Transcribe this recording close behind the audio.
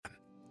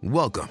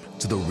Welcome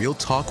to the Real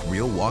Talk,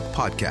 Real Walk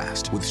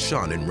podcast with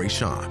Sean and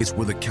Rayshawn. It's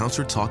where the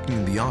counselor talking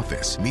in the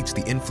office meets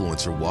the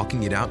influencer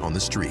walking it out on the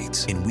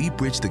streets. And we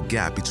bridge the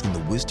gap between the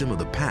wisdom of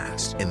the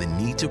past and the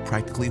need to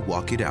practically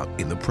walk it out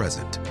in the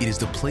present. It is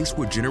the place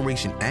where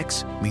Generation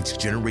X meets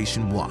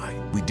Generation Y.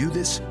 We do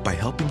this by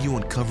helping you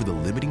uncover the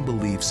limiting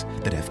beliefs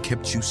that have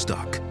kept you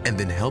stuck, and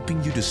then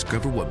helping you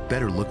discover what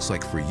better looks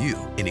like for you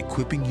and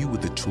equipping you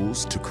with the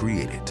tools to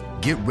create it.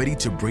 Get ready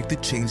to break the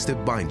chains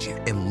that bind you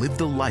and live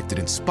the life that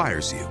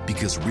inspires you,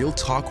 because Real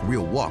Talk,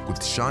 Real Walk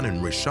with Sean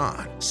and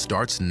Rayshawn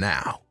starts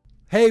now.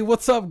 Hey,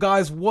 what's up,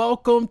 guys?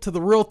 Welcome to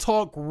the Real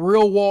Talk,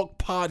 Real Walk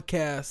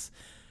podcast,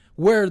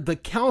 where the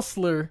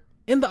counselor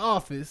in the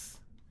office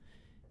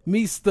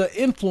meets the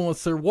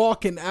influencer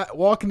walking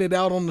it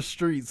out on the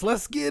streets.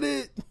 Let's get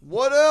it.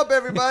 What up,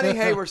 everybody?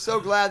 Hey, we're so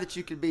glad that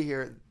you could be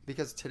here,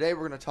 because today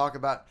we're going to talk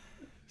about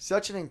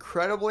such an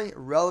incredibly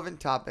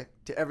relevant topic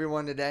to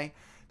everyone today,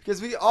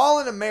 because we all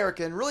in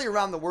America and really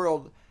around the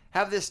world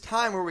have this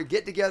time where we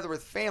get together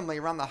with family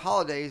around the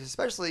holidays,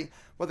 especially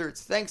whether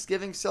it's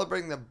Thanksgiving,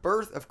 celebrating the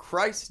birth of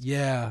Christ,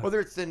 whether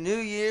it's the New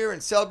Year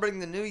and celebrating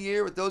the New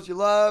Year with those you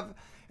love.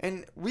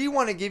 And we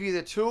want to give you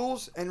the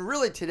tools, and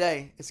really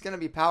today it's going to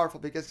be powerful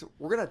because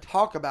we're going to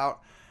talk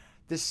about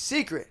the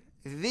secret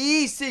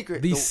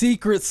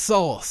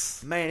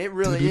sauce. Man, it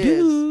really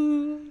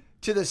is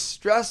to the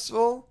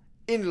stressful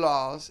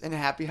in-laws and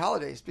happy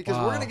holidays, because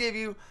we're going to give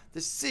you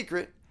the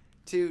secret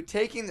to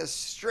taking the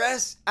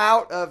stress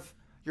out of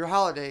your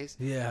holidays,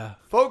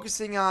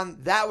 focusing on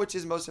that which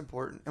is most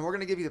important, and we're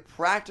going to give you the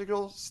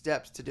practical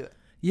steps to do it.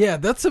 Yeah,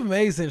 that's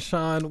amazing,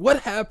 Sean.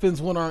 What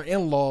happens when our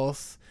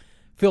in-laws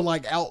feel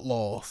like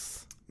outlaws?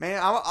 Man,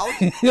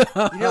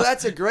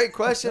 that's a great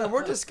question, and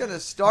we're just going to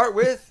start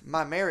with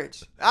my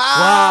marriage.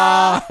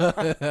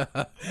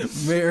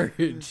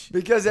 Marriage.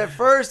 Because at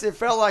first it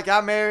felt like I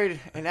married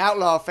an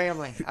outlaw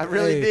family. I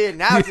really did.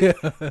 Now,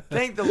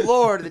 thank the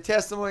Lord, the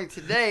testimony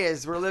today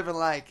is we're living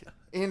like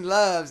in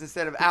loves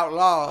instead of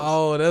outlaws.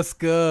 Oh, that's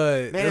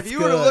good. Man, if you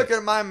were to look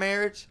at my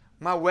marriage,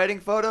 my wedding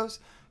photos,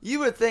 you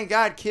would think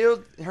I'd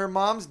killed her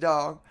mom's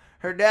dog.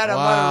 Her dad, I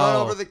might have run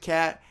over the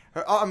cat.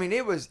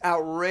 It was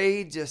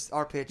outrageous,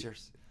 our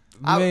pictures.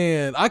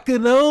 I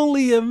could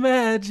only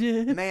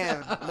imagine.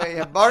 Man,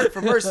 Bart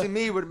from Mercy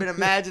Me would have been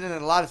imagining a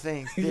lot of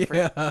things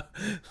different. Yeah,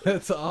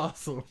 that's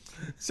awesome.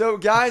 So,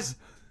 guys,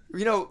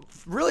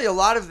 really a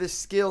lot of this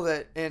skill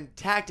and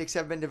tactics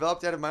have been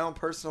developed out of my own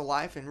personal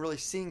life and really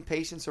seeing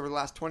patients over the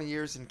last 20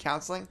 years in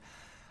counseling.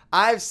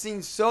 I've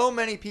seen so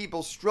many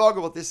people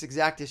struggle with this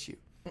exact issue.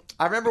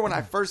 I remember when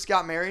I first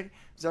got married, it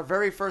was our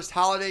very first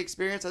holiday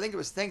experience. I think it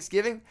was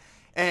Thanksgiving,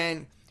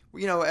 and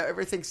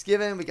every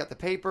Thanksgiving, we got the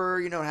paper,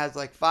 it has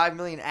like 5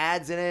 million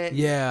ads in it.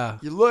 Yeah.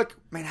 You look,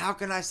 man, how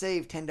can I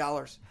save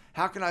 $10?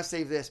 How can I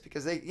save this?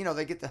 Because they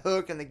get the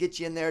hook and they get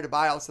you in there to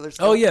buy all this other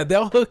stuff. Oh, yeah,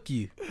 they'll hook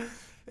you.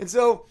 And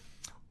so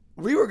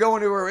we were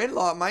going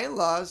to my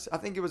in-laws, I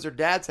think it was their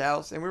dad's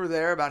house, and we were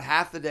there about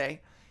half the day.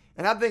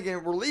 And I'm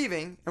thinking, we're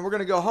leaving and we're going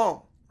to go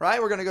home,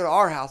 right? We're going to go to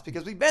our house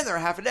because we've been there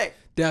half a day.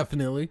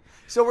 Definitely.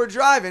 So we're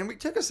driving.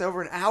 It took us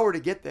over an hour to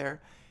get there.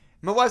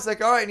 My wife's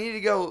like, all right, you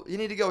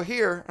need to go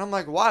here. And I'm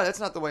like, why? That's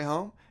not the way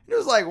home. And it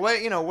was like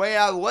way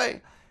out of the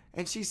way.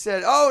 And she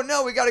said, oh,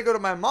 no, we got to go to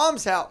my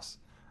mom's house.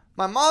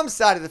 My mom's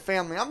side of the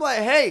family. I'm like,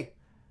 hey,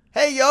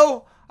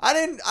 yo, I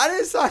didn't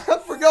sign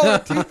up for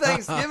going 2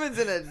 Thanksgivings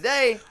in a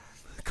day.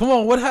 Come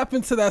on, what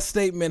happened to that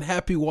statement,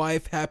 happy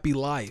wife, happy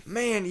life?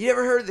 Man, you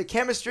ever heard of the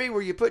chemistry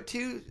where you put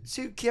two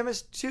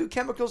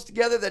chemicals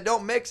together that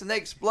don't mix and they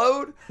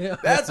explode? Yeah.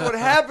 That's what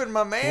happened,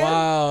 my man.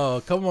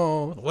 Wow, come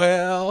on.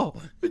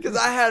 Well. Because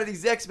I had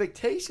these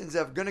expectations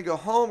of going to go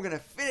home, going to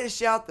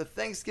finish out the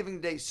Thanksgiving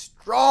day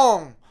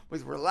strong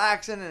with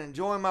relaxing and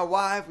enjoying my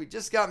wife. We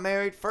just got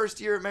married, first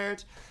year of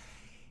marriage.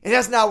 And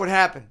that's not what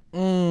happened.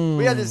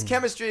 We had this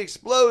chemistry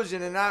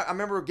explosion, and I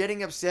remember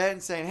getting upset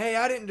and saying, hey,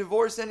 I didn't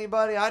divorce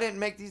anybody. I didn't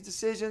make these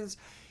decisions.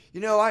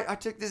 I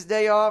took this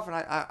day off, and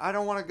I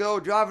don't want to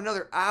go drive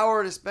another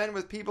hour to spend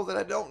with people that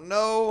I don't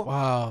know.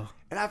 Wow.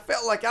 And I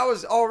felt like I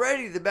was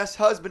already the best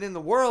husband in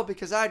the world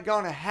because I had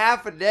gone a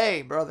half a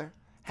day, brother.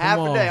 Half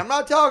a day. I'm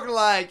not talking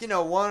like, 1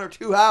 or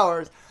 2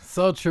 hours.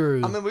 So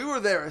true. We were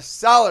there a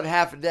solid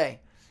half a day.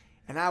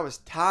 And I was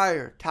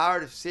tired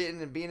of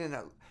sitting and being in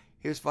a...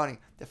 It was funny.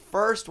 The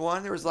first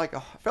one, there was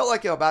felt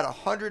like about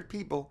 100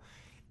 people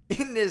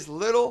in this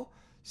little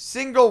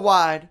single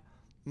wide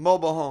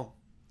mobile home.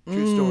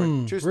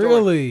 True story.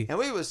 Really? And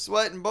we was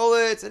sweating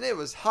bullets, and it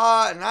was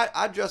hot, and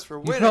I dressed for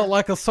winter. You felt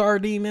like a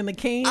sardine in a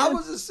can? I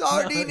was a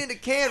sardine in a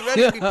can,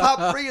 ready to be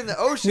popped free in the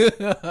ocean.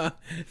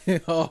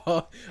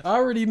 I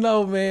already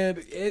know,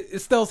 man.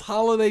 It's those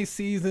holiday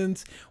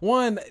seasons.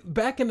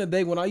 Back in the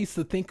day when I used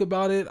to think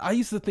about it, I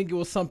used to think it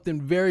was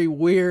something very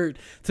weird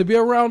to be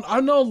around.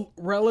 I know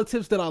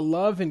relatives that I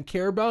love and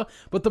care about,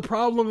 but the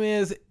problem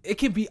is it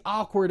can be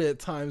awkward at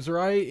times,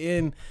 right?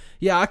 And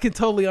yeah, I can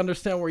totally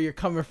understand where you're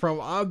coming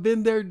from. I've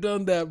been there,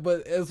 done that,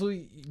 but as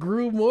we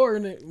grew more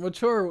and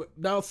mature,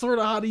 now sort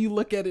of how do you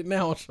look at it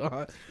now,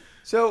 Sean?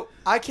 So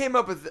I came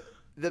up with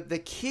the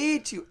key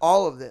to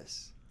all of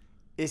this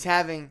is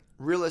having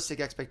realistic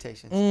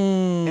expectations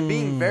and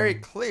being very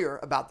clear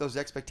about those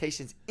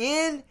expectations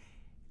in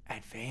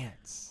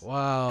advance.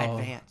 Wow.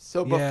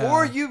 So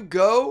before you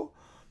go,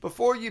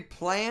 before you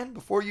plan,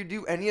 before you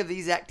do any of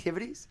these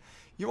activities,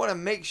 you want to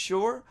make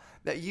sure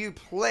that you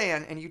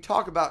plan and you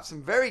talk about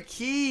some very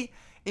key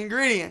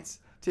ingredients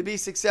to be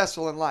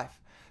successful in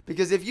life.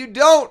 Because if you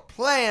don't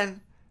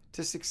plan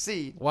to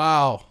succeed,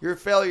 your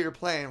failure to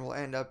plan will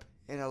end up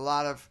in a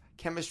lot of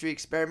chemistry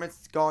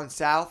experiments going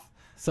south.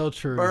 So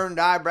true. Burned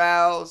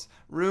eyebrows,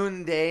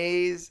 ruined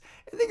days.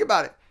 And think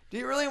about it. Do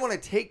you really want to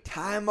take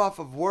time off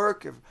of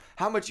work, of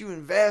how much you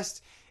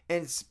invest,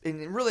 and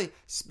really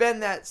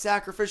spend that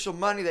sacrificial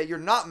money that you're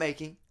not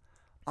making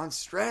on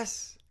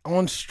stress?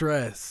 On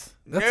stress.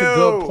 That's a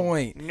good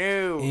point.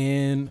 No.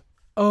 And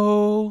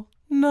oh,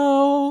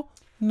 no.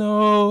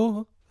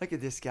 Look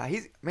at this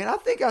guy. I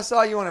think I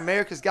saw you on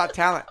America's Got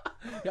Talent.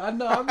 I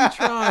know.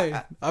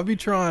 I'll be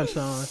trying,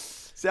 Sean.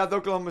 South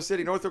Oklahoma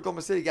City, North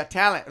Oklahoma City got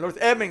talent. North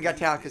Edmond got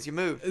talent because you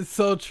moved. It's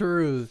so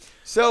true.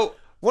 So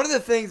one of the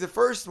things, the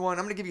first one,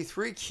 I'm going to give you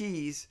 3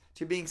 keys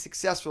to being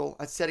successful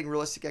at setting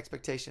realistic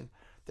expectation.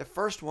 The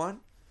first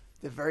one,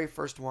 the very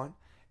first one,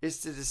 is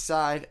to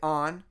decide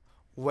on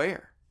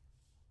where.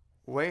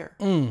 Where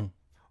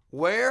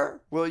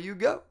will you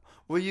go?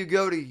 Will you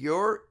go to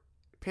your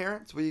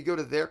parents? Will you go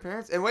to their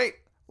parents? And wait,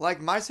 like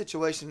my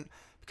situation,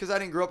 because I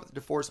didn't grow up with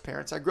divorced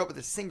parents. I grew up with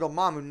a single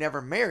mom who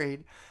never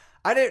married.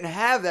 I didn't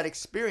have that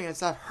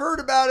experience. I've heard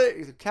about it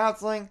through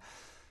counseling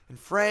and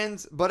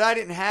friends, but I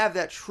didn't have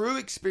that true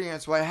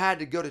experience where I had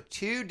to go to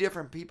 2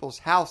 different people's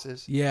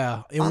houses.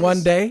 Yeah, in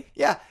one day?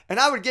 Yeah, and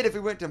I would get if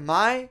we went to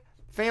my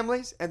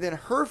family's and then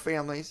her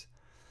family's,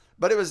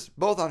 but it was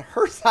both on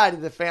her side of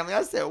the family.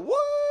 I said,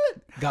 what?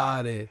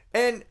 Got it.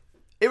 And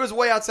it was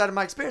way outside of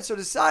my experience. So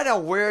decide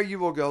on where you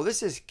will go.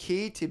 This is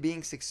key to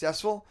being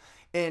successful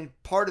and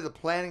part of the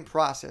planning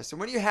process. And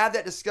when you have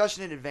that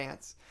discussion in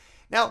advance,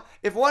 now,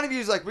 if one of you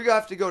is like, we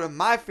have to go to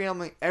my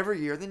family every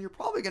year, then you're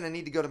probably going to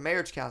need to go to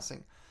marriage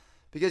counseling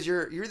because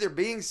you're either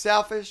being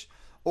selfish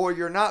or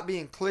you're not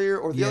being clear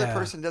or the other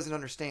person doesn't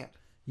understand.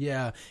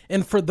 Yeah.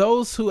 And for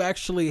those who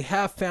actually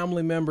have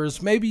family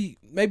members, maybe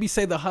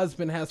say the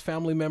husband has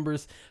family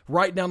members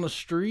right down the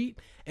street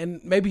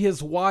and maybe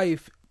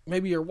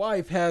your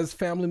wife has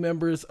family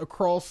members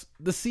across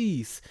the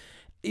seas.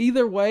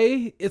 Either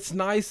way, it's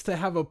nice to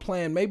have a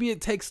plan. Maybe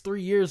it takes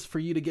 3 years for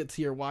you to get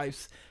to your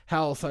wife's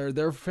house or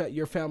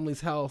your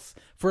family's house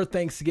for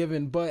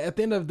Thanksgiving. But at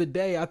the end of the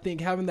day, I think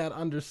having that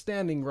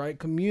understanding, right,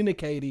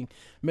 communicating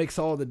makes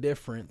all the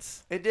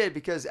difference. It did,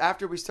 because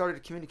after we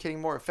started communicating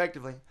more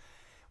effectively,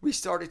 we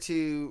started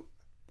to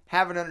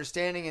have an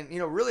understanding. And,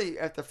 really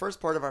at the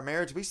first part of our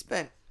marriage, we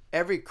spent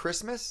every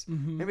Christmas,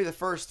 maybe the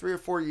first 3 or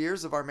 4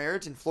 years of our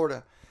marriage in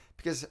Florida,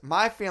 because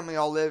my family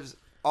all lives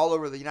all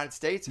over the United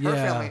States. Her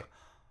family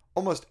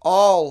almost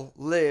all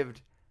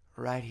lived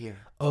right here.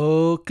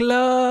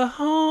 Oklahoma.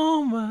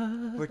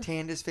 Where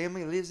Tanda's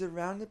family lives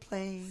around the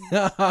plains.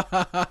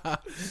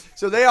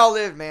 So they all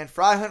lived, man.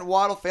 Fry, Hunt,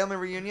 Waddle, family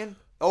reunion.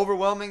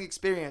 Overwhelming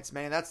experience,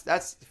 man.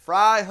 That's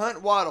Fry,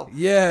 Hunt, Waddle.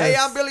 Yes. Hey,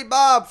 I'm Billy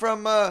Bob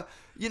from,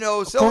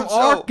 so-and-so. From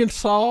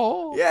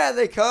Arkansas. Yeah,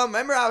 they come.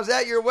 Remember, I was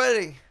at your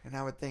wedding. And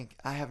I would think,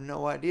 I have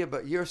no idea,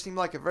 but you seem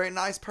like a very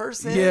nice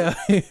person. Yeah,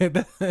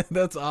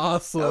 that's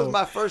awesome. That was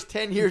my first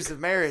 10 years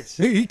of marriage.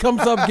 He comes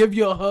up, give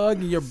you a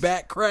hug, and your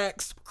back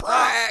cracks.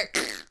 Crack!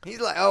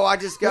 He's like, I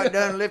just got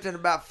done lifting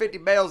about 50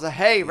 bales of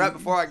hay right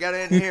before I got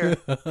in here.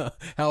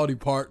 Howdy,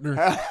 partner.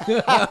 By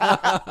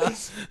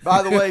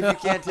the way, if you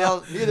can't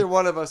tell, neither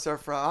one of us are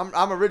from.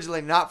 I'm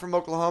originally not from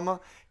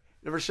Oklahoma.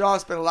 Rashawn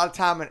spent a lot of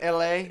time in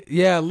L.A.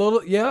 Yeah,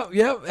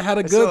 had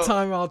a good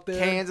time out there.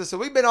 Kansas. So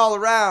we've been all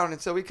around,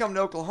 and so we come to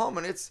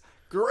Oklahoma, and it's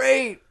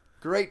great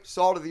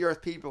salt of the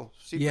earth people.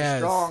 Super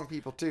strong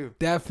people, too.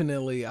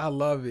 Definitely. I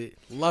love it.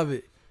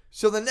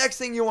 So the next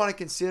thing you want to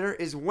consider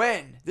is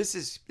when. This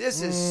is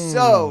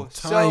so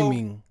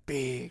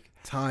big.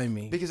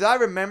 Timing. Because I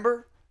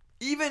remember,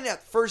 even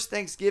at first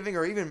Thanksgiving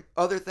or even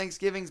other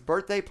Thanksgivings,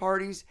 birthday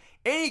parties,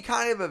 any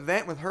kind of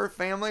event with her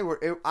family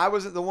where I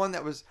wasn't the one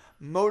that was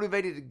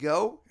motivated to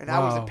go and I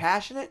wasn't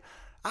passionate,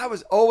 I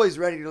was always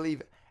ready to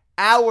leave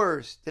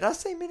hours. Did I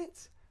say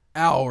minutes?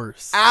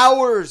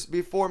 Hours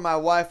before my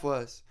wife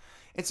was.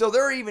 And so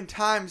there are even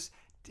times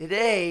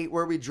today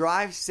where we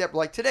drive separate.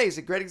 Like today is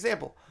a great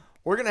example.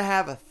 We're going to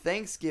have a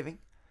Thanksgiving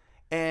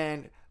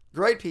and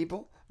great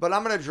people, but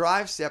I'm going to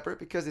drive separate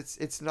because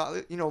it's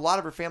not, a lot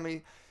of her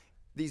family,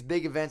 these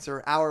big events are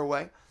an hour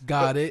away.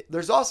 Got it.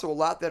 There's also a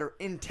lot that are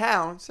in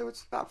town, so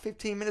it's about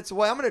 15 minutes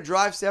away. I'm going to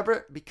drive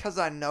separate because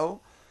I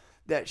know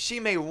that she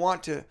may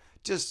want to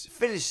just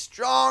finish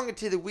strong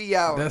into the wee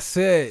hours.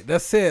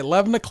 That's it.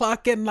 11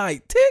 o'clock at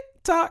night.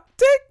 Tick tock,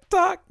 tick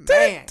tock,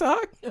 tick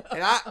tock.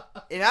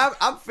 And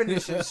I'm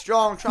finishing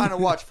strong trying to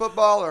watch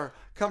football or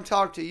come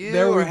talk to you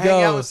or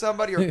hang out with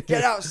somebody or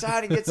get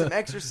outside and get some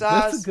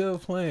exercise. That's a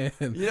good plan.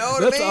 You know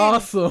what That's I mean?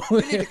 Awesome.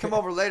 You need to come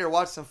over later,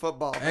 watch some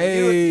football.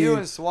 Hey, you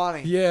and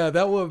Swanee. Yeah,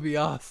 that would be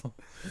awesome.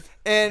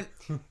 And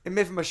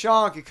if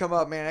Mashawn could come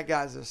up, man, that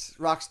guy's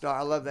a rock star.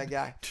 I love that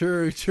guy.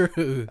 True.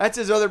 That's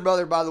his other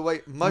brother, by the way,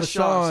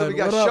 Mashawn. So we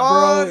got what up,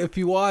 Sean, bro? If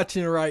you're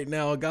watching right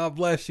now, God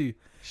bless you.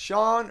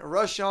 Sean,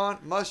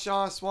 Rushawn,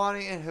 Mushawn,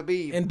 Swanee, and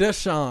Habib. And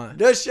Deshaun.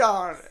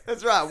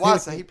 That's right.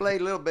 Watson, he played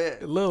a little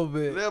bit. A little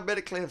bit. A little bit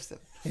of Clemson.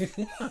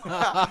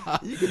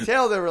 You can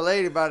tell they're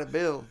related by the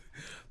build.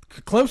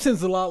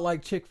 Clemson's a lot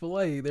like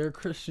Chick-fil-A. They're a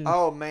Christian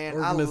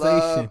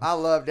organization. I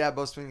love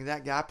Dabo Sweeney.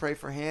 That guy. I pray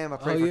for him. I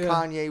pray for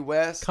Kanye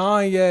West.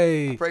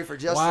 I pray for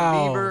Justin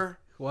Bieber.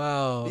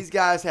 Wow. These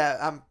guys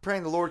I'm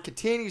praying the Lord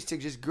continues to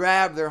just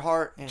grab their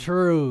heart and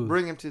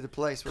bring them to the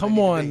place where Come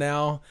they need on to be.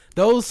 now.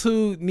 Those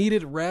who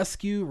needed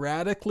rescue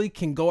radically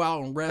can go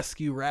out and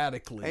rescue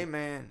radically.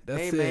 Amen.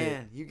 That's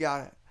Amen. You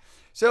got it.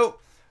 So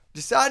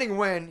deciding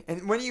when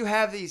you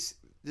have these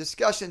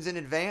discussions in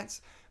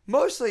advance,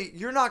 mostly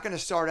you're not going to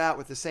start out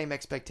with the same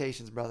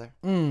expectations, brother.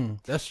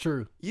 That's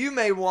true. You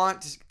may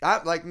want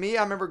to, like me,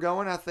 I remember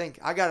going, I think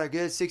I got a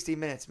good 60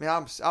 minutes.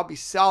 Man, I'll be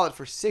solid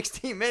for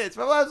 60 minutes.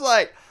 My wife's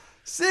like,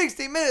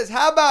 60 minutes?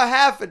 How about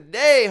half a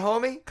day,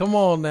 homie? Come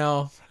on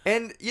now.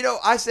 And,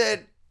 I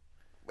said,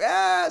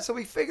 so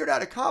we figured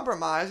out a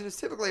compromise, and it's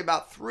typically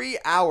about 3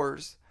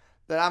 hours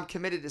that I'm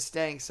committed to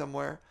staying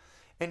somewhere.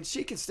 And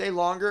she can stay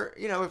longer.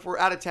 If we're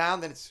out of town,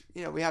 then it's,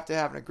 we have to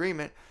have an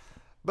agreement.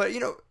 But,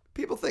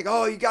 people think,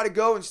 oh, you got to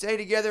go and stay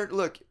together.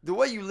 Look, the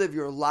way you live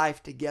your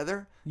life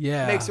together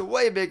makes a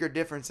way bigger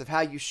difference of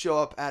how you show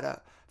up at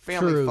a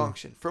family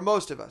function for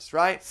most of us,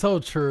 right? So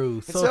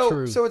true. So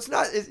true. So it's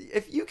not,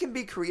 if you can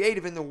be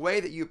creative in the way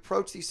that you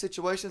approach these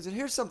situations, and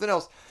here's something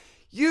else.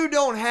 You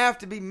don't have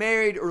to be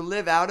married or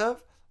live out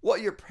of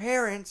what your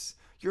parents,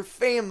 your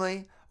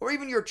family, or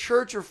even your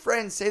church or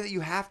friends say that you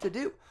have to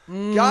do.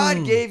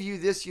 God gave you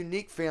this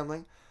unique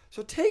family.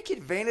 So take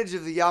advantage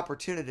of the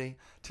opportunity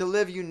to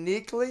live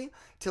uniquely,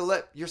 to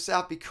let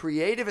yourself be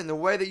creative in the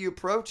way that you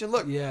approach. And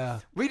look,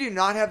 we do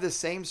not have the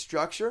same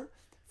structure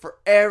for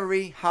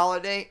every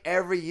holiday,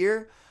 every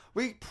year.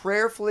 We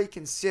prayerfully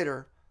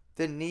consider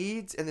the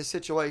needs and the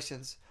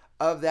situations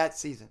of that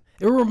season.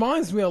 It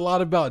reminds me a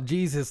lot about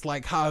Jesus,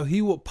 like how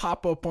he would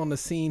pop up on the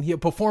scene, he'll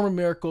perform a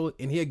miracle,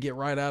 and he'll get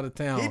right out of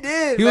town. He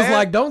did, He was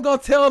like, don't go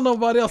tell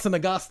nobody else, and the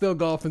guy still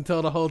go off and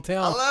tell the whole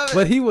town. I love it.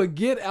 But he would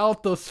get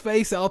out the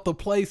space, out the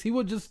place. He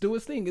would just do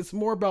his thing. It's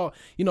more about,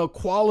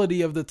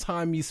 quality of the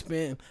time you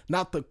spend,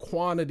 not the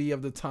quantity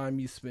of the time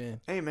you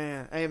spend.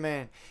 Amen.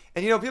 Amen.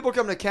 And, people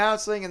come to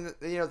counseling, and,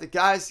 the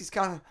guys, he's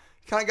kind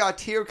of got a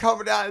tear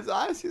coming down his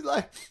eyes. He's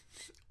like,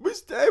 we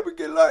stay, we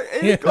get like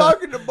 8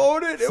 o'clock in the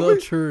morning.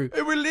 And true.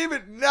 And we leave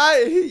at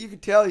night. You can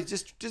tell he's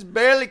just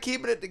barely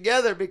keeping it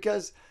together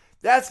because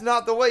that's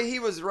not the way he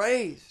was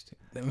raised.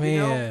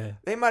 Man.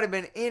 They might have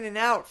been in and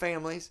out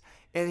families.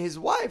 And his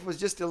wife was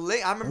just I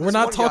remember We're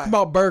not talking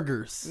about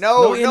burgers.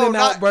 No,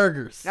 In-N-Out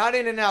burgers. Not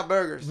In-N-Out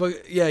burgers.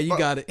 But yeah, you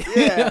got it.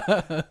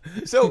 Yeah.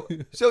 So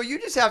you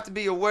just have to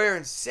be aware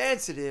and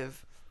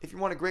sensitive if you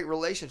want a great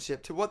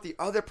relationship to what the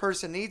other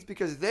person needs,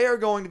 because they are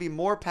going to be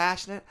more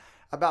passionate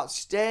about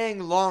staying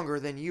longer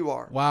than you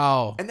are.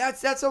 Wow. And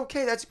that's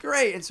okay. That's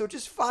great. And so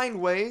just find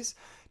ways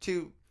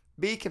to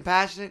be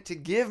compassionate, to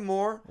give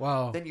more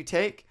than you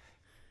take.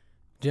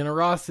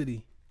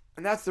 Generosity.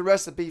 And that's the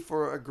recipe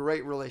for a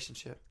great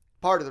relationship.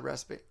 Part of the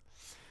recipe.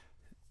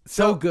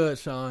 So good,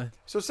 Sean.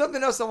 So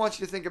something else I want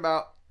you to think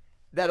about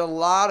that a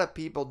lot of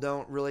people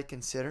don't really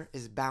consider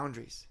is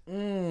boundaries.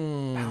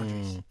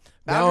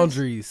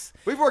 Boundaries.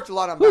 We've worked a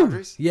lot on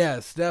boundaries.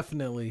 Yes,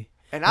 definitely.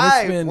 And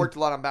I've worked a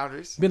lot on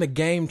boundaries. Been a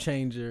game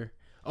changer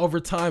over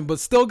time, but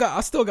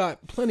I still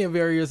got plenty of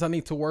areas I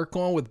need to work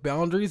on with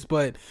boundaries.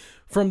 But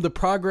from the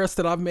progress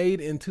that I've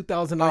made in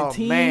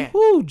 2019,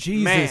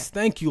 Jesus,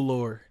 thank you,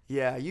 Lord.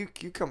 Yeah, you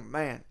come,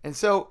 man. And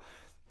so,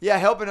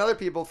 helping other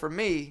people for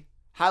me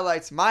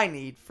highlights my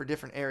need for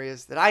different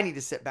areas that I need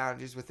to set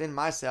boundaries within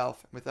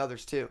myself and with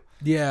others too.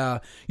 Yeah.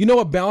 You know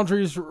what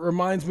boundaries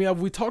reminds me of?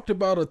 We talked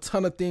about a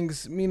ton of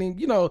things, meaning,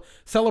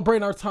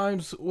 celebrating our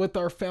times with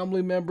our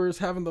family members,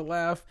 having the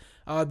laugh,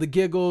 the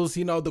giggles,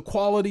 the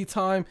quality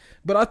time.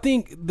 But I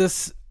think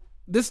this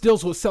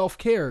deals with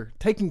self-care,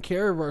 taking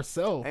care of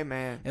ourselves.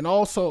 Amen. And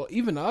also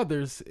even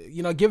others,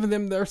 giving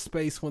them their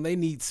space when they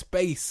need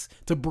space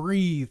to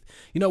breathe.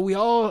 We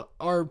all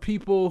are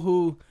people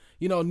who,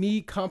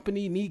 need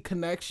company, need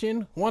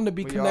connection. One, to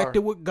be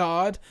connected with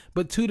God,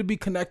 but two, to be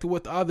connected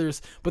with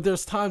others. But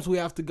there's times we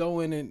have to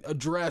go in and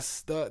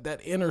address that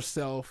inner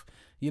self,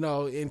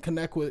 and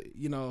connect with,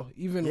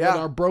 even what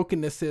our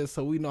brokenness is,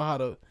 so we know how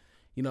to,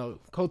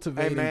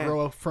 cultivate and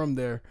grow up from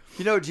there.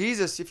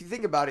 Jesus, if you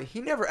think about it,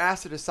 he never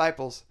asked the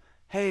disciples,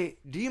 hey,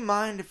 do you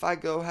mind if I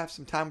go have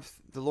some time with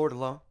the Lord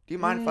alone? Do you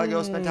mind if I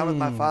go spend time with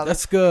my Father?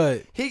 That's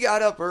good. He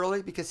got up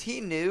early because he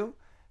knew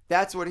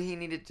that's what he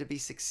needed to be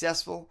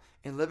successful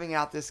in living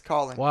out this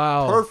calling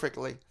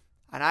perfectly.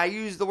 And I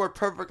use the word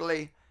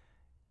perfectly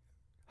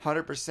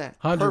 100%.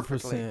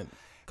 100%.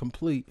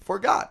 Complete. For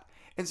God.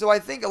 And so I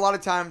think a lot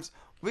of times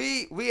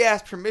we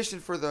ask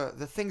permission for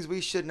the things we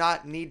should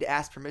not need to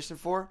ask permission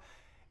for.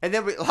 And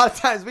then a lot of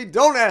times we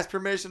don't ask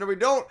permission, or we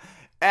don't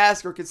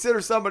ask or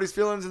consider somebody's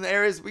feelings in the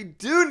areas we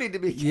do need to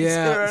be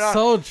considering. Yeah,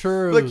 so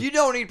true. Look, you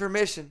don't need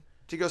permission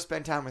to go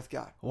spend time with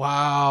God.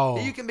 Wow.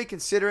 You can be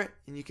considerate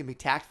and you can be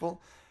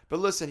tactful, but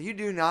listen, you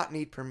do not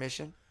need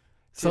permission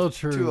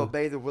to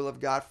obey the will of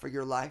God for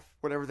your life,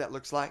 whatever that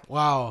looks like.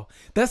 Wow.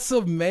 That's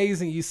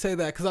amazing you say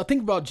that, because I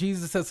think about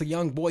Jesus as a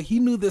young boy. He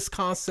knew this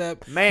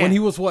concept when he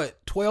was, 12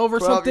 or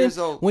 12 something? years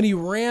old. When he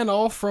ran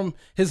off from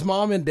his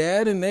mom and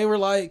dad, and they were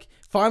like,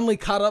 finally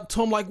caught up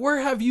to him, like, where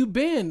have you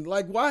been?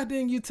 Like, why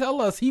didn't you tell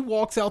us? He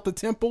walks out the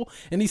temple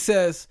and he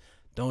says,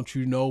 don't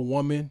you know,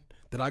 woman,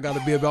 that I got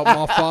to be about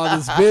my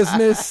father's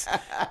business?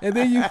 And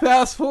then you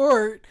fast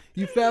forward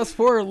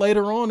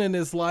later on in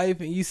his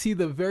life, and you see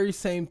the very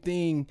same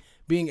thing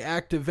being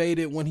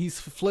activated when he's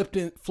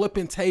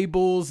flipping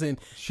tables, and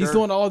he's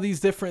doing all these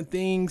different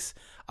things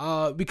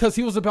because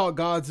he was about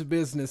God's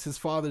business, his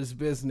father's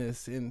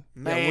business. And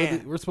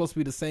we're supposed to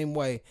be the same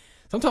way.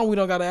 Sometimes we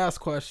don't got to ask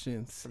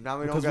questions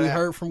because we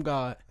heard from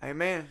God.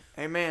 Amen.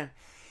 Amen.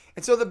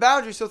 And so the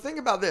boundary, so think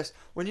about this.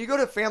 When you go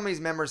to family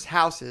members'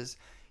 houses,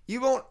 you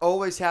won't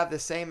always have the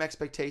same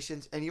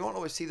expectations, and you won't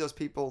always see those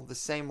people the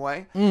same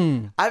way.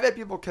 I've had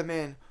people come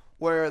in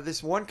where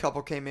this one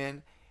couple came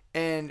in,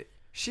 and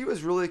she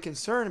was really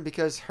concerned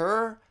because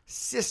her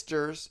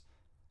sister's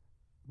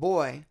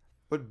boy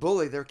would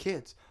bully their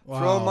kids,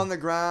 throw them on the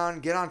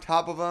ground, get on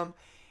top of them.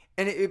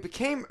 And it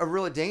became a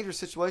really dangerous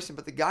situation,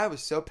 but the guy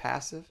was so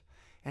passive,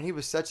 and he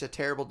was such a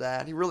terrible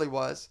dad. He really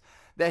was.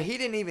 That he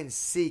didn't even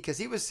see, because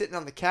he was sitting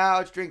on the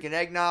couch drinking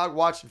eggnog,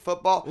 watching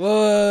football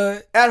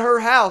at her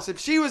house, and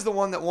she was the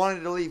one that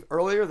wanted to leave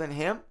earlier than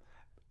him.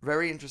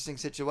 Very interesting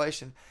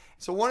situation.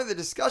 So one of the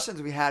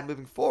discussions we had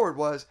moving forward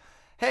was,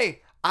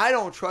 hey, I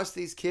don't trust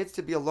these kids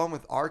to be alone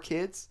with our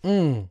kids.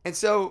 And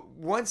so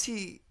once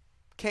he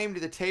came to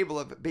the table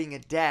of being a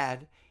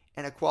dad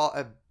and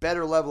a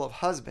better level of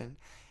husband,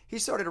 he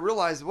started to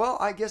realize, well,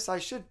 I guess I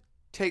should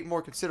take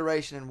more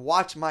consideration and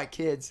watch my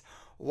kids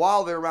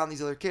while they're around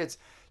these other kids.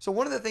 So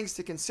one of the things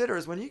to consider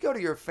is when you go to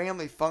your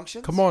family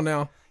functions. Come on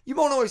now. You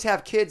won't always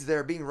have kids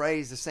there being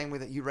raised the same way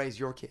that you raise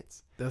your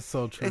kids. That's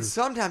so true. And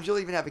sometimes you'll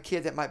even have a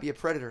kid that might be a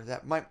predator,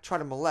 that might try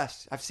to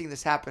molest. I've seen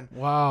this happen.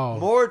 Wow.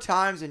 More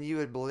times than you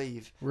would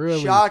believe.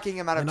 Really? Shocking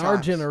amount of times. In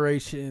our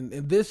generation,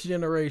 in this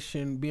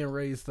generation being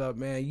raised up,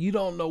 man, you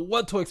don't know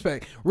what to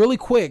expect. Really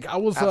quick, I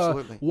was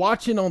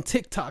watching on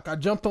TikTok. I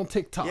jumped on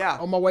TikTok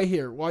on my way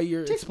here while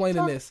you're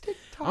explaining this.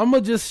 I'm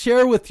going to just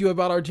share with you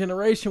about our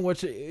generation,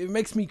 which it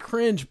makes me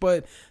cringe,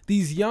 but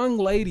these young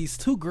ladies,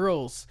 2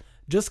 girls,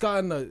 just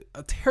got in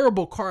a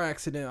terrible car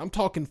accident. I'm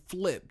talking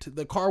flipped.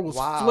 The car was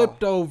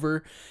flipped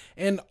over.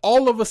 And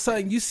all of a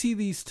sudden, you see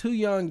these 2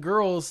 young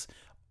girls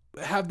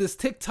have this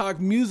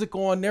TikTok music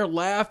on. They're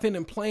laughing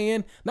and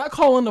playing, not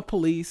calling the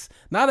police,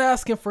 not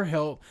asking for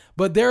help,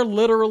 but they're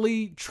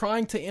literally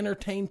trying to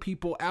entertain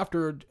people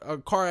after a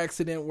car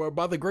accident where,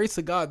 by the grace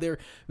of God, they're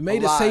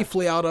made it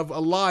safely out of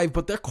alive,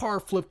 but their car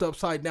flipped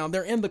upside down.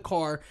 They're in the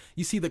car.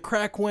 You see the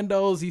crack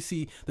windows. You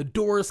see the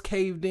doors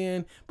caved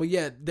in, but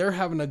yet they're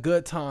having a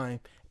good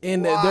time.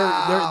 And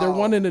they're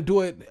wanting to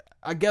do it,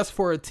 I guess,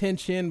 for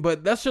attention,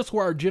 but that's just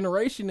where our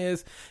generation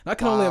is. And I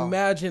can only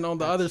imagine on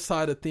the other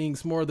side of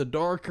things, more the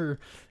darker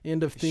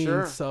end of things.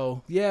 Sure.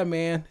 So, yeah,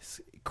 man, it's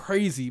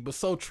crazy, but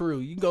so true.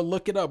 You can go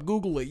look it up,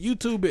 Google it,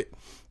 YouTube it.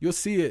 You'll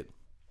see it.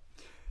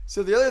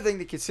 So the other thing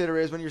to consider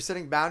is when you're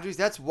setting boundaries,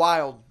 that's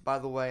wild, by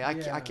the way. I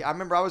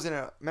remember I was in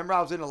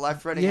a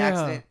life-threatening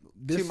accident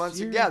 2 months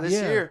ago. Yeah, this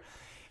year.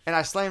 And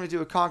I slammed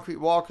into a concrete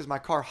wall because my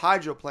car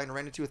hydroplaned,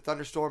 ran into a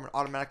thunderstorm, and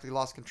automatically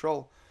lost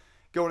control,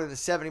 going into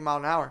 70 mile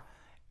an hour.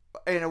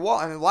 And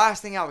the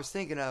last thing I was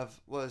thinking of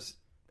was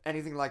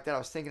anything like that. I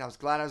was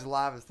glad I was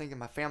alive. I was thinking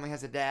my family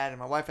has a dad and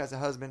my wife has a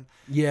husband.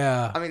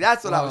 Yeah. I mean,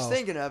 that's what I was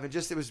thinking of. And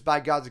just, it was by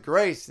God's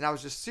grace. And I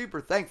was just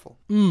super thankful.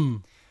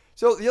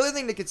 So the other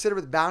thing to consider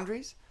with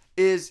boundaries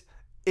is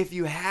if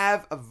you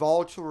have a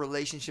volatile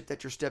relationship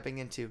that you're stepping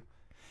into.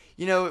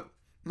 You know,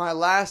 my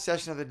last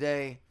session of the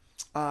day,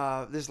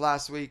 this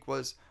last week,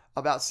 was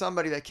about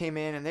somebody that came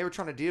in and they were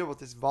trying to deal with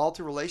this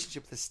volatile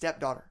relationship with a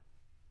stepdaughter.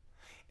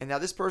 And now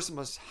this person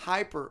was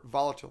hyper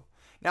volatile.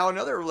 Now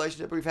another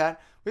relationship we've had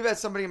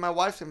somebody in my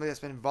wife's family that's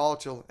been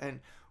volatile,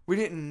 and we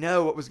didn't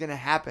know what was going to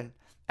happen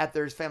at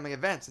their family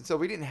events. And so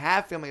we didn't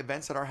have family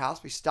events at our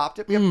house. We stopped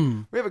it. We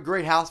have a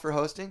great house for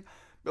hosting,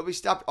 but we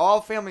stopped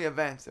all family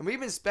events. And we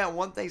even spent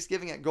one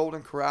Thanksgiving at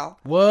Golden Corral.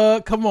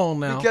 What? Come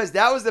on now. Because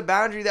that was the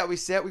boundary that we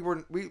set.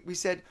 We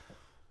said,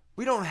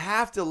 we don't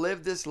have to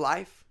live this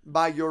life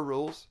by your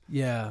rules.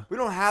 Yeah. We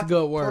don't have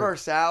to put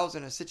ourselves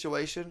in a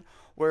situation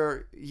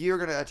where you're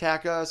going to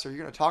attack us or you're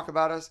going to talk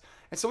about us.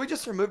 And so we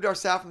just removed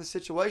ourselves from the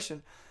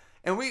situation.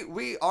 And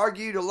we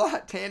argued a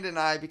lot, Tanda and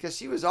I, because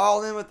she was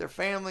all in with their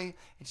family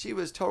and she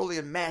was totally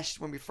enmeshed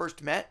when we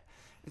first met.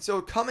 And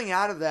so coming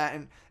out of that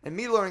and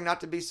me learning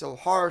not to be so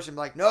harsh and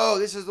like, no,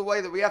 this is the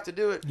way that we have to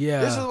do it. Yeah.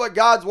 This is what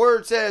God's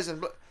word says.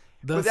 And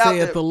thus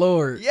saith the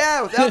Lord.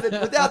 Yeah,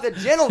 without the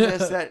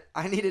gentleness that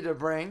I needed to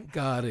bring.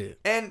 Got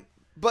it.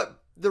 But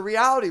the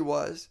reality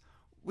was,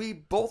 we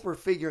both were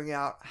figuring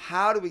out,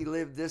 how do we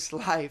live this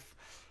life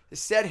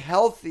set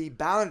healthy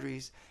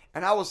boundaries.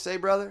 And I will say,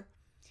 brother,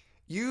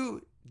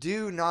 you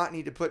do not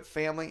need to put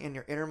family in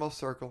your innermost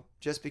circle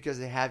just because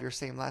they have your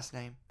same last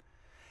name.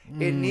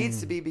 It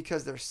needs to be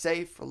because they're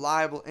safe,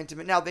 reliable,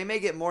 intimate. Now, they may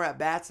get more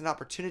at-bats and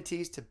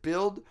opportunities to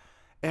build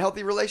a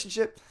healthy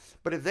relationship,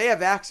 but if they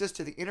have access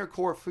to the inner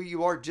core of who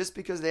you are just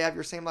because they have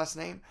your same last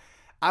name,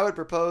 I would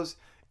propose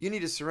you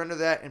need to surrender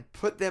that and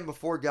put them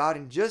before God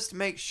and just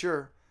make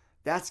sure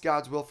that's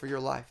God's will for your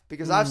life.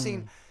 Because I've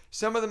seen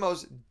some of the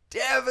most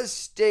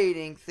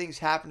devastating things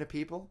happen to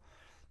people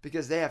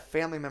because they have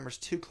family members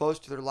too close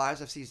to their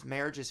lives. I've seen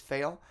marriages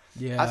fail.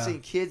 Yeah. I've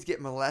seen kids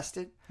get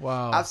molested.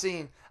 Wow. I've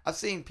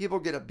seen people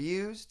get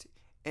abused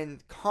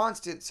in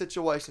constant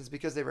situations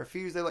because they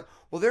refuse. They're like,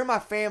 well, they're my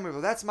family.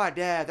 Well, that's my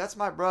dad. That's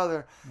my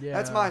brother. Yeah.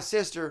 That's my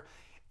sister.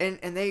 And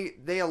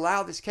they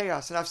allow this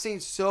chaos. And I've seen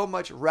so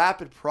much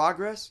rapid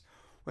progress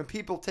when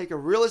people take a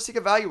realistic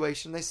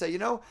evaluation. They say, you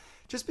know,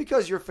 just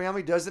because you're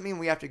family doesn't mean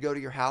we have to go to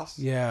your house.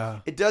 Yeah.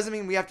 It doesn't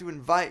mean we have to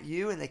invite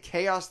you and the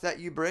chaos that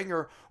you bring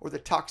or the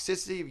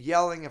toxicity of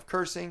yelling, of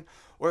cursing,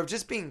 or of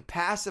just being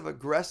passive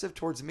aggressive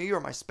towards me or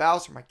my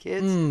spouse or my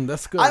kids.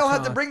 That's good. I don't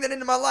have to bring that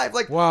into my life.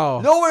 Like, wow.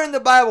 Nowhere in the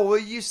Bible will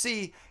you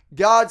see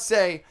God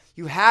say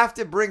you have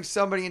to bring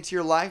somebody into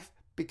your life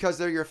because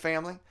they're your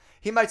family.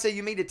 He might say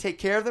you need to take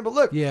care of them, but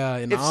look,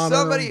 and if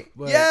somebody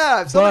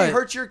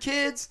hurts your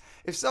kids,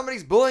 if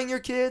somebody's bullying your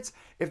kids,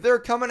 if they're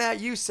coming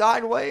at you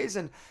sideways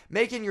and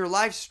making your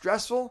life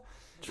stressful,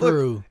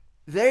 look,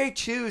 they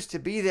choose to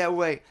be that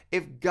way.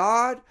 If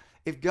God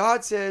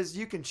says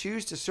you can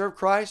choose to serve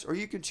Christ or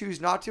you can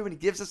choose not to, and he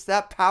gives us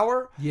that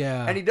power,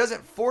 and he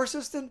doesn't force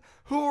us, then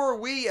who are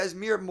we as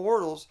mere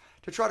mortals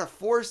to try to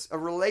force a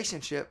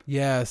relationship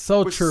with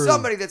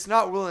somebody that's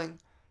not willing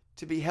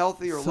to be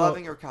healthy or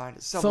loving or kind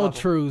at some level?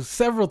 True.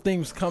 Several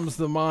things comes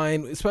to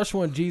mind, especially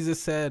when Jesus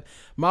said,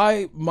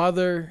 my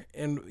mother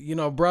and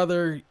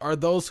brother are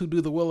those who do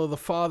the will of the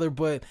Father.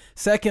 But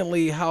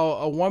secondly, how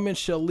a woman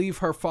shall leave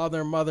her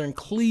father and mother and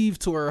cleave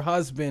to her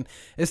husband.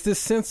 It's this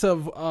sense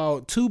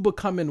of two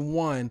becoming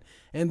one.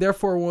 And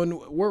therefore, when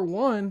we're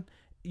one,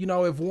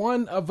 if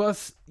one of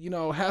us,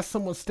 has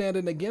someone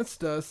standing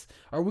against us,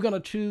 are we going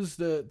to choose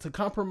to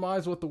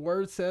compromise what the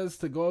word says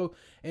to go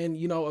and,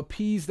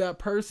 appease that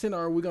person?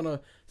 Or are we going to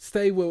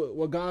stay with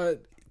what God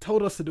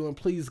told us to do and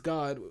please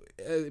God,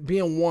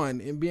 being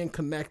one and being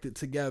connected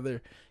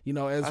together,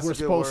 as That's we're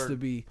supposed to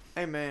be?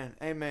 Amen.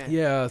 Amen.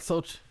 Yeah.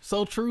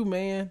 So true,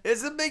 man.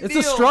 It's a big deal.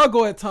 It's a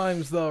struggle at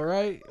times though,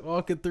 right?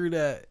 Walking through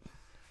that.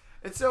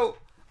 And so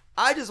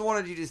I just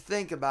wanted you to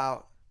think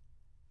about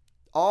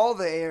all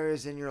the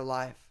areas in your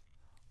life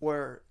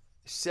where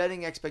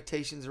setting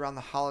expectations around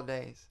the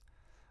holidays,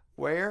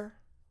 where,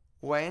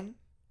 when,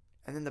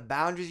 and then the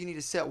boundaries you need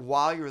to set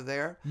while you're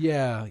there.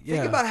 Yeah.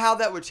 Think about how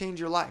that would change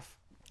your life.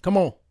 Come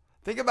on.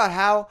 Think about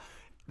how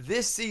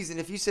this season,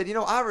 if you said,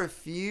 I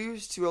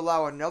refuse to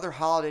allow another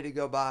holiday to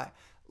go by,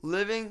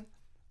 living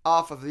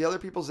off of the other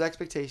people's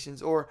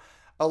expectations or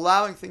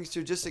allowing things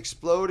to just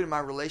explode in my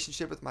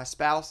relationship with my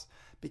spouse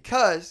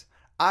because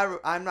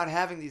I'm not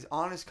having these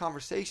honest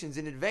conversations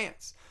in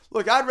advance.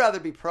 Look, I'd rather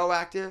be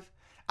proactive.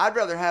 I'd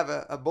rather have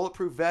a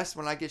bulletproof vest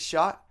when I get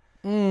shot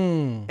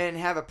and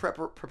have a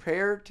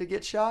prepared to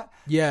get shot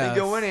than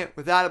go in it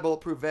without a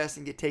bulletproof vest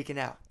and get taken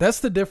out. That's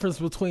the difference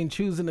between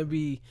choosing to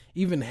be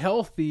even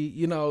healthy,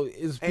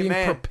 is being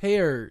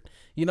prepared.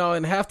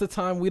 And half the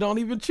time we don't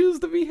even choose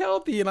to be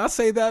healthy. And I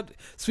say that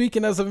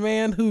speaking as a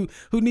man who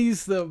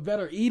needs the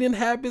better eating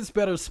habits,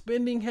 better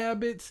spending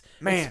habits,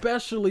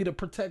 especially to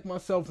protect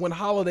myself when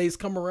holidays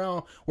come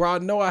around where I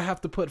know I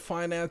have to put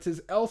finances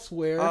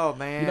elsewhere. Oh,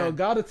 man.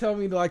 God to tell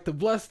me to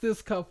bless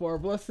this couple or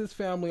bless this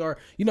family or,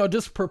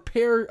 just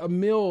prepare a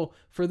meal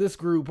for this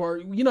group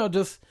or,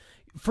 just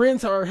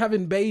friends are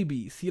having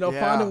babies,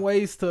 finding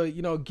ways to,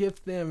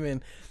 gift them.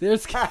 And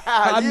there's,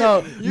 I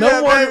know,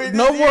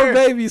 no more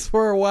babies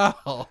for a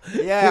while.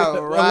 Yeah,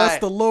 right. Unless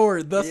the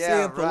Lord, thus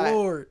saith the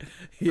Lord.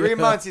 3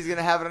 months he's going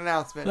to have an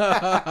announcement.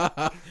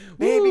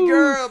 Baby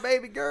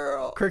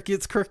girl.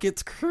 Crickets,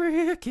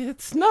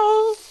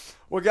 no.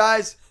 Well,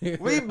 guys,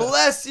 we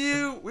bless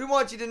you. We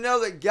want you to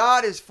know that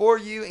God is for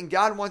you and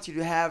God wants you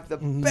to have the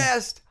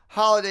best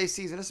holiday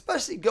season,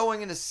 especially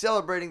going into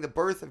celebrating the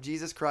birth of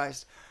Jesus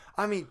Christ.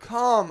 I mean,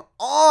 come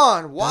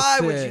on. Why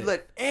would you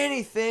let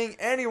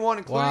anyone,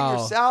 including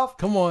yourself,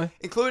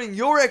 including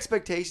your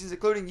expectations,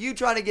 including you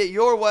trying to get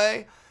your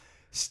way,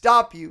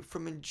 stop you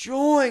from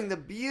enjoying the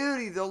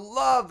beauty, the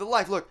love, the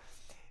life? Look,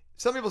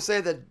 some people say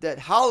that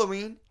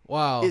Halloween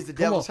is the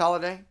devil's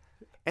holiday.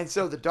 And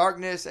so the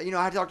darkness,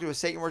 I talked to a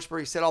Satan worshiper,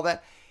 he said all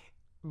that.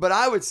 But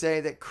I would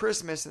say that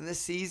Christmas in this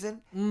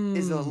season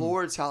is the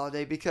Lord's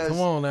holiday because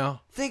come on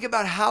now. Think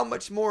about how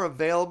much more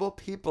available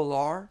people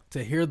are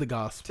to hear the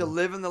gospel, to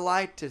live in the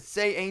light, to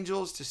say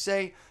angels, to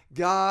say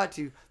God,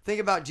 to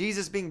think about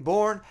Jesus being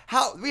born.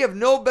 How we have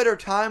no better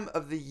time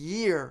of the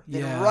year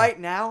than right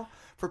now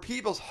for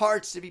people's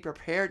hearts to be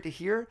prepared to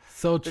hear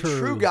the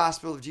true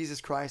gospel of Jesus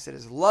Christ. That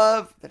is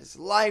love, that is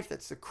life,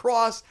 that's the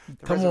cross,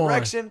 the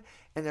resurrection,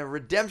 and the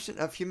redemption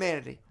of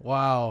humanity.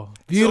 Wow.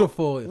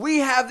 Beautiful. So we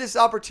have this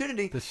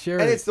opportunity, to share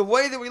and it. it's the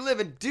way that we live.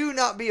 And do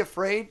not be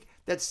afraid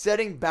that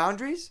setting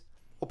boundaries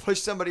will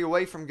push somebody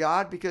away from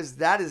God, because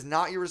that is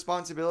not your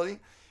responsibility.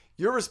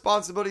 Your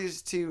responsibility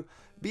is to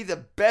be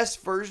the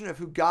best version of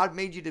who God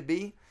made you to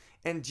be.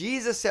 And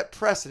Jesus set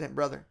precedent,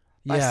 brother,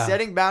 by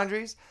setting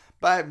boundaries,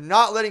 by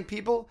not letting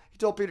people. He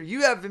told Peter,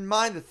 you have in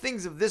mind the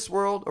things of this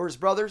world, or his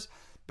brothers,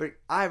 but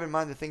I have in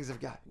mind the things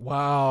of God.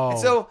 Wow. And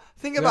so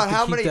think about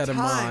how many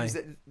times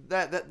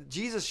that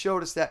Jesus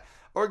showed us that.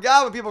 Or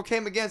God, when people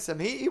came against him,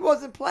 he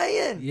wasn't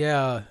playing.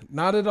 Yeah,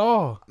 not at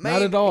all. Man,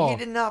 not at all. He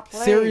did not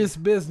play. Serious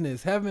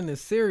business. Heaven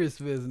is serious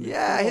business.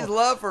 Yeah, his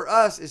love for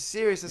us is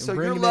serious. And so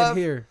your love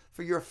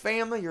for your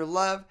family, your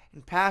love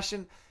and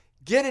passion,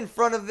 get in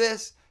front of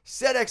this.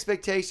 Set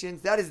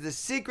expectations. That is the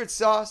secret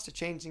sauce to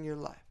changing your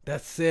life.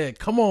 That's it.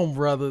 Come on,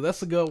 brother.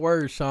 That's a good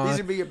word, Sean. These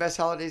would be your best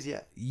holidays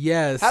yet.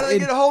 Yes. How do they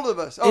get a hold of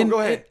us? Oh, go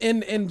ahead.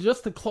 And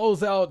just to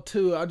close out,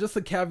 too, just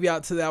a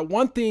caveat to that.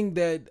 One thing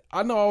that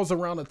I know, I was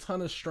around a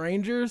ton of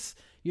strangers,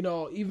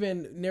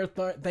 even near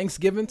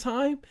Thanksgiving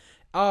time.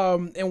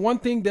 And one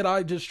thing that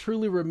I just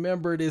truly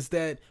remembered is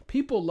that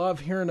people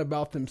love hearing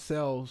about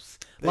themselves.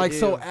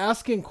 So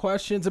asking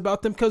questions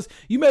about them, because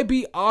you may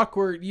be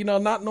awkward,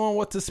 not knowing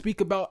what to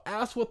speak about.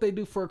 Ask what they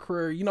do for a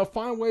career,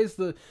 find ways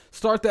to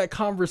start that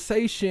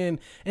conversation.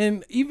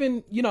 And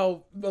even, a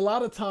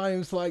lot of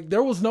times,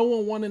 there was no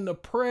one wanting to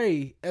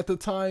pray at the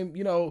time,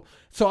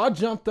 so I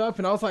jumped up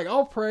and I was like,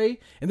 I'll pray.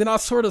 And then I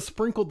sort of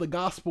sprinkled the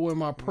gospel in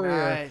my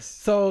prayer. Nice.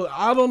 So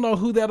I don't know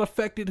who that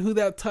affected, who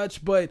that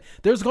touched, but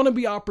there's going to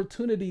be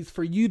opportunities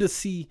for you to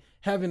see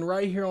heaven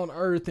right here on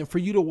earth, and for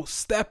you to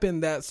step in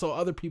that so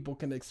other people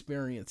can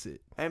experience it.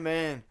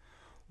 Amen.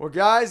 Well,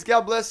 guys,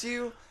 God bless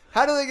you.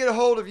 How do they get a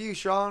hold of you,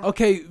 Sean?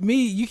 Okay,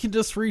 you can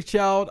just reach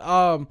out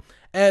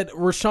at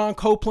Rashawn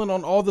Copeland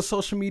on all the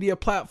social media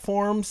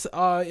platforms.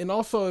 And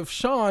also,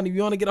 if you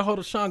want to get a hold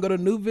of Sean, go to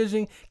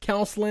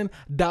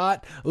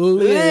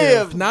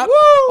newvisioncounseling.live. Not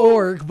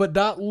org, but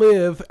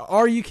 .live.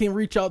 Or you can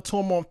reach out to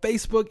him on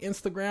Facebook,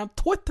 Instagram,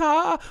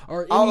 Twitter,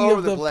 or any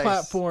of the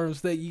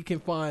platforms that you can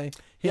find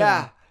him.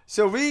 Yeah.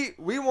 So we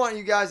want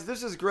you guys,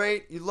 this is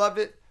great. You loved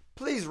it.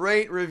 Please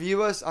rate,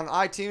 review us on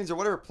iTunes or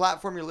whatever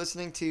platform you're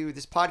listening to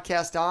this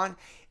podcast on.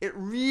 It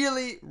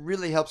really,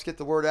 really helps get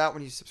the word out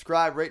when you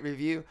subscribe, rate,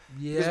 review.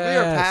 Yes. Because we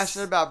are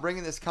passionate about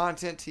bringing this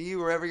content to you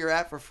wherever you're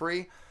at for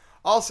free.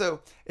 Also,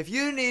 if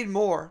you need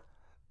more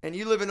and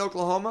you live in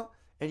Oklahoma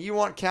and you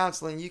want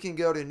counseling, you can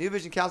go to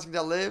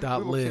newvisioncounseling.live.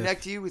 We will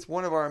connect you with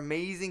one of our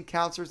amazing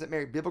counselors that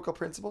marry biblical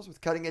principles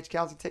with cutting-edge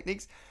counseling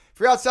techniques.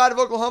 If you're outside of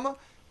Oklahoma,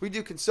 we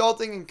do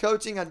consulting and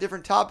coaching on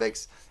different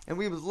topics, and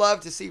we would love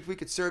to see if we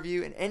could serve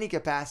you in any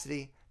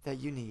capacity that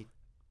you need.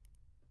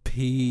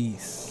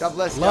 Peace. God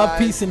bless you. Love,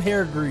 peace, and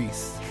hair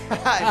grease.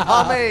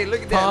 Pomade.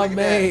 Look at that.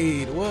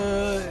 Pomade.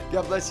 What?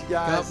 God bless you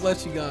guys. God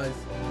bless you guys.